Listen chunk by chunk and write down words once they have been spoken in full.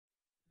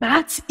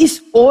Maths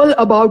is all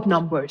about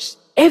numbers.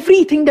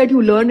 Everything that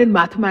you learn in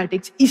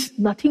mathematics is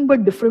nothing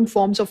but different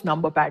forms of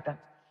number patterns.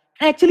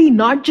 And actually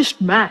not just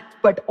math,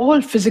 but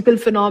all physical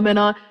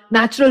phenomena,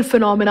 natural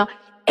phenomena,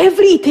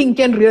 everything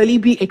can really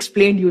be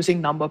explained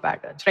using number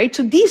patterns, right?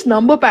 So these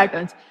number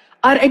patterns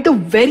are at the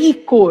very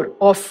core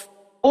of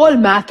all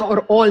math or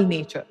all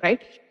nature,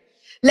 right?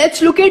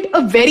 Let's look at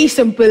a very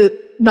simple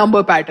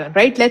number pattern,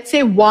 right? Let's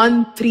say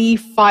 1, 3,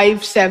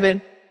 5,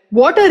 7.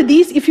 What are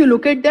these? If you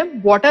look at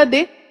them, what are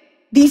they?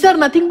 These are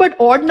nothing but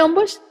odd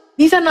numbers.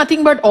 These are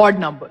nothing but odd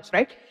numbers,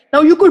 right?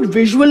 Now you could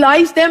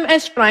visualize them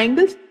as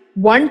triangles.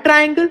 One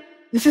triangle,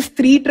 this is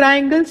 3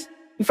 triangles.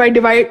 If I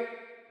divide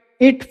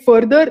it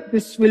further,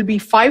 this will be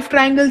 5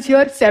 triangles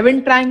here,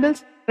 7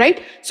 triangles,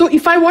 right? So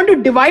if I want to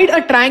divide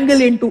a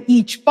triangle into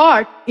each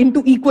part,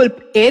 into equal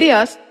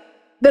areas,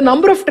 the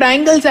number of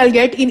triangles I'll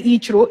get in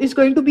each row is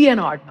going to be an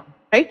odd number,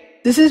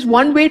 right? This is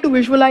one way to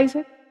visualize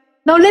it.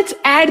 Now let's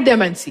add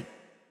them and see.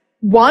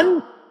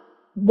 1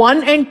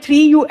 and 3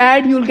 you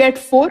add, you'll get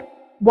 4.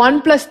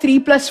 1 plus 3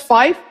 plus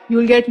 5,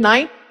 you'll get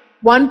 9.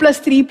 1 plus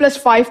 3 plus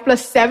 5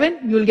 plus 7,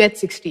 you'll get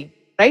 16,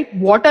 right?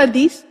 What are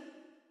these?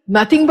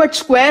 Nothing but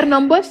square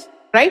numbers,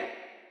 right?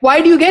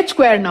 Why do you get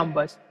square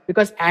numbers?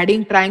 Because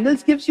adding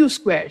triangles gives you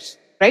squares,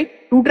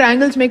 right? 2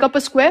 triangles make up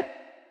a square,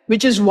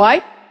 which is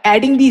why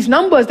adding these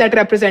numbers that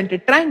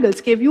represented triangles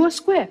gave you a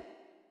square.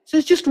 So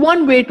it's just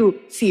one way to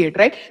see it,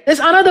 right? There's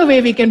another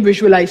way we can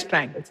visualize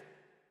triangles.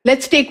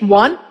 Let's take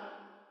 1.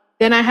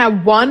 Then I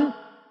have 1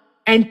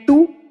 and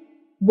 2,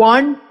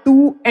 1,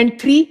 2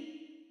 and 3,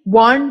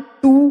 1,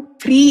 2,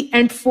 3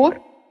 and 4.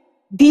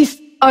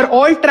 These are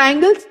all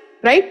triangles,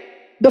 right?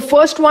 The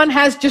first one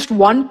has just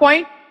 1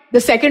 point. The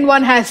second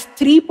one has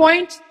 3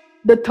 points.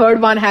 The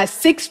third one has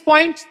 6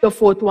 points. The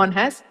fourth one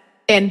has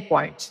 10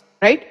 points,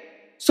 right?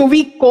 So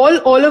we call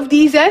all of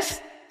these as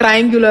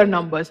triangular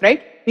numbers,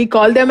 right? We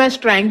call them as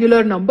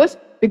triangular numbers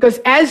because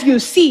as you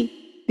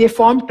see, they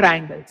form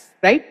triangles,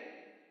 right?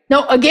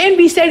 Now again,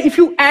 we said if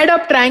you add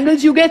up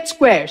triangles, you get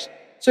squares.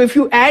 So if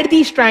you add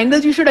these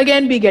triangles, you should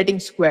again be getting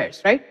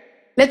squares, right?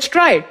 Let's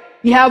try it.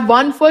 We have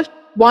 1 first.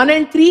 1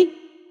 and 3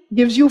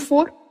 gives you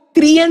 4.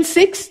 3 and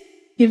 6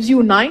 gives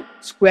you 9,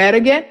 square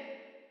again.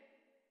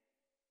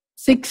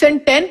 6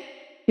 and 10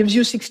 gives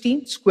you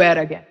 16, square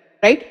again,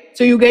 right?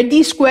 So you get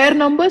these square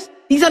numbers.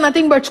 These are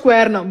nothing but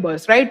square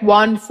numbers, right?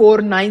 1,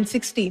 4, 9,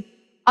 16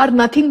 are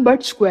nothing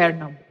but square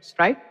numbers,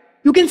 right?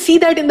 You can see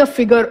that in the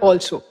figure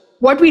also.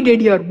 What we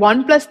did here,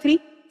 1 plus 3.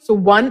 So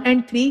 1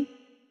 and 3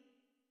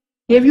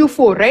 gave you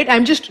 4, right?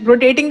 I'm just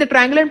rotating the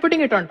triangle and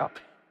putting it on top.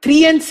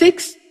 3 and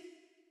 6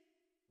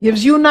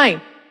 gives you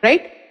 9,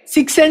 right?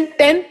 6 and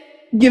 10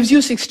 gives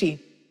you 16,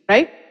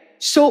 right?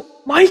 So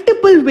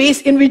multiple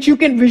ways in which you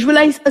can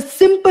visualize a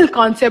simple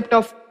concept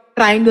of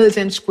triangles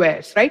and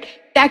squares, right?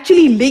 It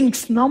actually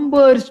links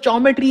numbers,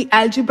 geometry,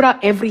 algebra,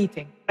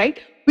 everything, right?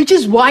 Which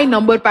is why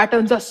number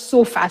patterns are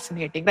so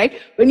fascinating, right?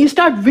 When you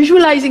start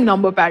visualizing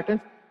number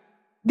patterns,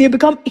 they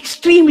become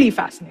extremely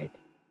fascinating.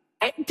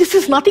 And this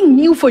is nothing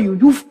new for you.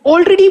 You've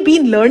already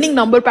been learning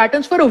number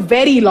patterns for a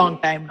very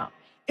long time now.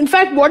 In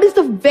fact, what is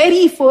the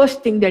very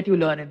first thing that you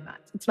learn in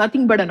maths? It's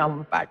nothing but a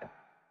number pattern.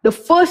 The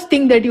first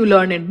thing that you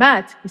learn in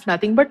maths is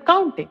nothing but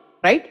counting,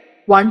 right?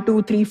 1,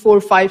 2, 3,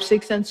 4, 5,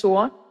 6, and so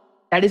on.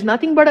 That is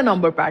nothing but a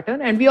number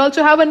pattern. And we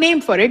also have a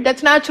name for it.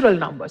 That's natural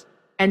numbers.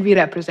 And we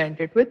represent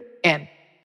it with n.